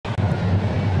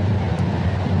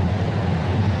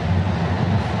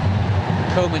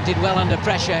Koeman did well under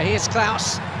pressure. Here's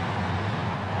Klaus.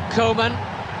 Koeman,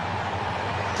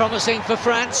 promising for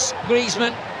France.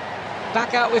 Griezmann,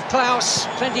 back out with Klaus.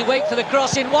 Plenty wait for the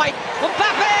cross in white.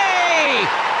 MBAP!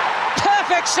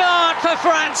 Perfect start for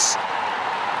France.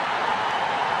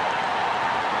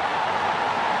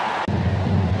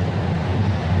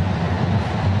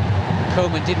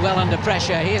 Koeman did well under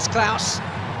pressure. Here's Klaus.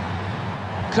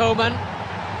 Koeman,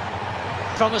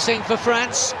 promising for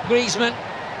France. Griezmann,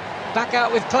 back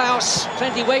out with Klaus.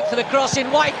 Plenty wait for the cross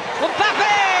in white. MBAP!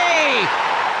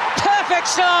 Perfect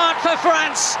start for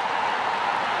France.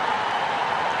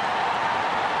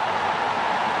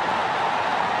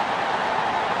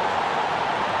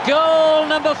 Goal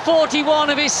number 41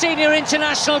 of his senior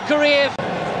international career.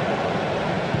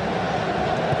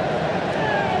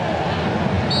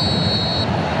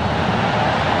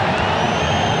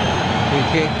 Free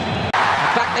kick.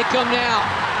 Back they come now.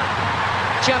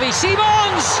 Xavi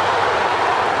Simons!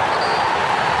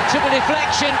 Took a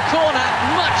deflection, corner,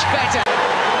 much better.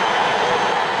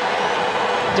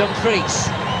 Dumfries.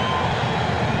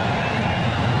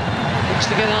 Looks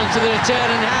to get on to the return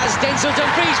and has Denzel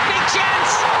Dumfries, big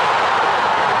chance!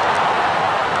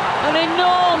 An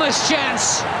enormous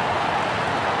chance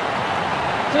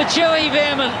for Joey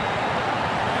Veerman.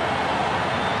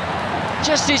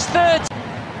 Just his third.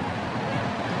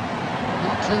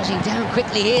 Closing down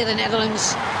quickly here, the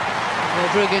Netherlands.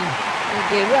 Verbruggen will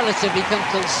be a relatively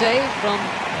comfortable save from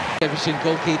Everton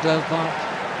goalkeeper Park.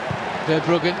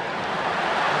 Verbruggen.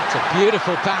 It's a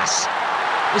beautiful pass.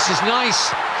 This is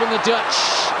nice from the Dutch.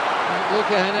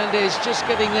 Luca Hernandez just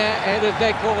getting there ahead of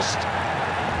Weghorst.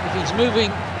 If he's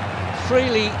moving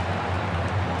freely,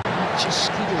 just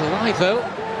keep it alive though.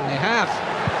 And they have.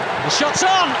 The shot's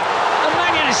on. And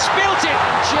Mannion has spilt it.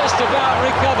 Just about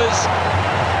recovers.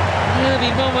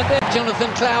 Nervy moment there.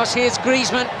 Jonathan Klaus, here's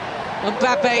Griezmann.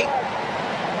 MBAP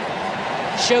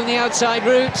shown the outside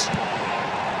route.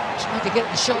 Trying to get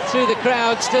the shot through the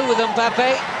crowd, still with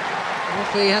MBAP.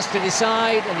 Hopefully he has to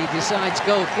decide, and he decides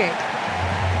goal kick.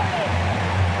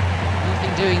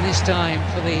 Nothing doing this time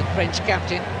for the French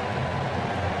captain.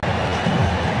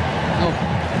 Oh,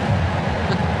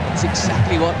 that's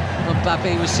exactly what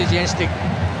MBAP was suggesting.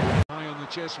 High on the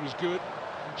chest was good.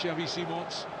 Xavi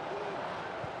Simons.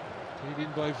 Played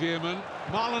in by Veerman.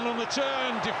 Marlon on the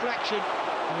turn, deflection,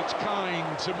 and it's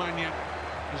kind to Mannion,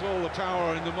 as all the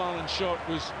power in the Marlon shot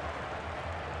was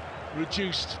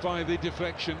reduced by the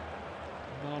deflection.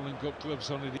 Marlon got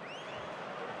gloves on it.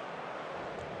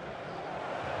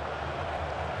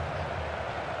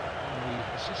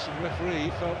 The assistant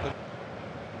referee felt that.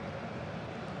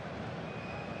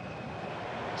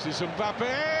 This is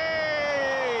MBAP!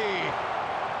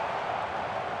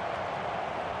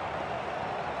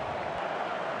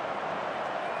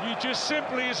 You just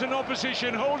simply, as an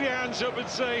opposition, hold your hands up and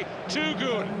say, too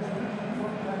good.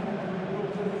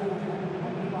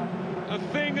 A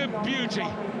thing of beauty.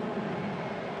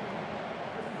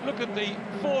 Look at the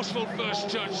forceful first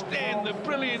touch, then the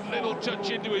brilliant little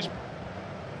touch into his...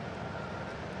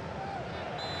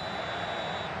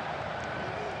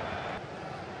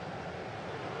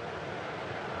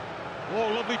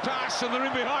 Oh, lovely pass, and they're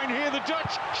in behind here, the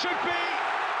Dutch should be!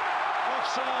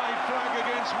 Offside flag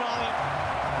against Marlon.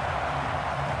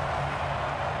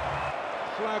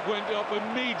 Flag went up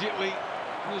immediately.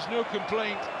 There's no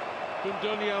complaint from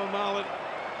Daniel Marlon.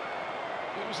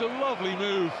 It was a lovely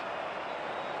move.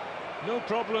 No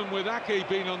problem with Ake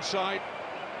being onside.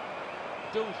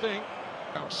 Don't think.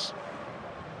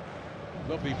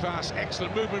 Lovely pass,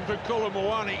 excellent movement from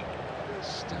Kolomoani.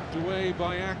 Stabbed away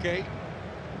by Ake.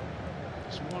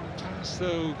 Just one pass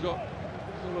though got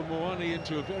Kolomoani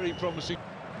into a very promising.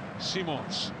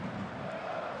 Simons.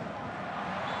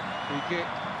 Free kick.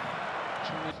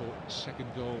 For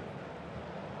second goal.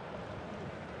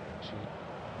 Actually,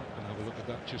 I'm going to have a look at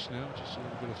that just now. Just a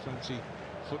little bit of fancy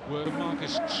footwork.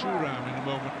 Marcus Thuram in a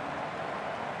moment.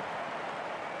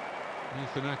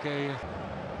 Nathan Ake,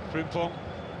 Frimpong.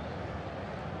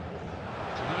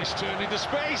 It's a nice turn into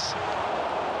space.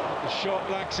 But the shot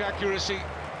lacks accuracy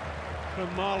from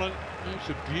Marlon. It's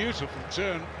a beautiful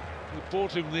turn. It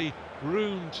bought him the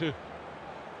room to...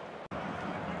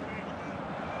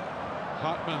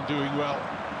 Hartmann doing well.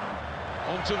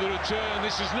 On to the return,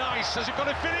 this is nice. Has it got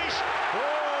to finish?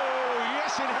 Oh,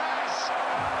 yes it has!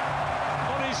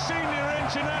 On his senior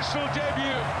international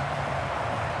debut.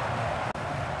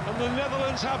 And the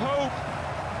Netherlands have hope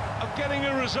of getting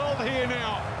a result here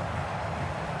now.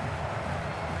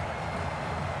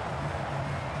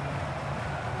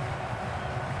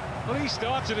 Well, he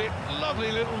started it.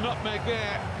 Lovely little nutmeg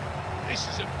there. This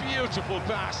is a beautiful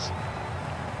pass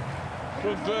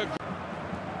from Berg.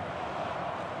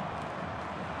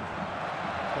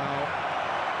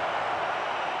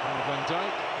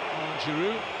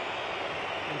 Giroud.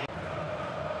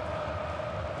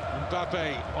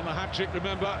 MBAP on a hat-trick,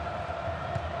 remember.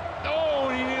 Oh,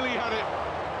 he nearly had it.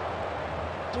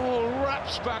 Ball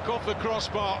wraps back off the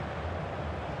crossbar.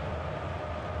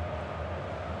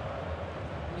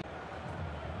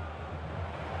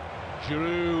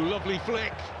 Giroud, lovely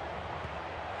flick.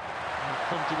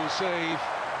 Comfortable save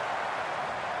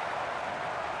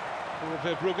for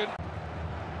Verbruggen.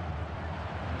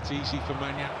 It's easy for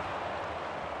Magnan.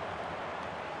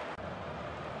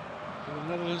 For the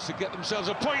Netherlands to get themselves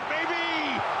a point,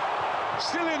 maybe!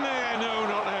 Still in there, no,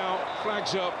 not now.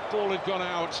 Flags up, ball had gone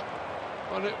out.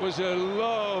 But it was a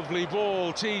lovely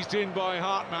ball teased in by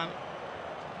Hartmann.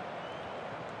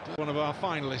 One of our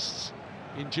finalists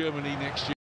in Germany next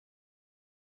year.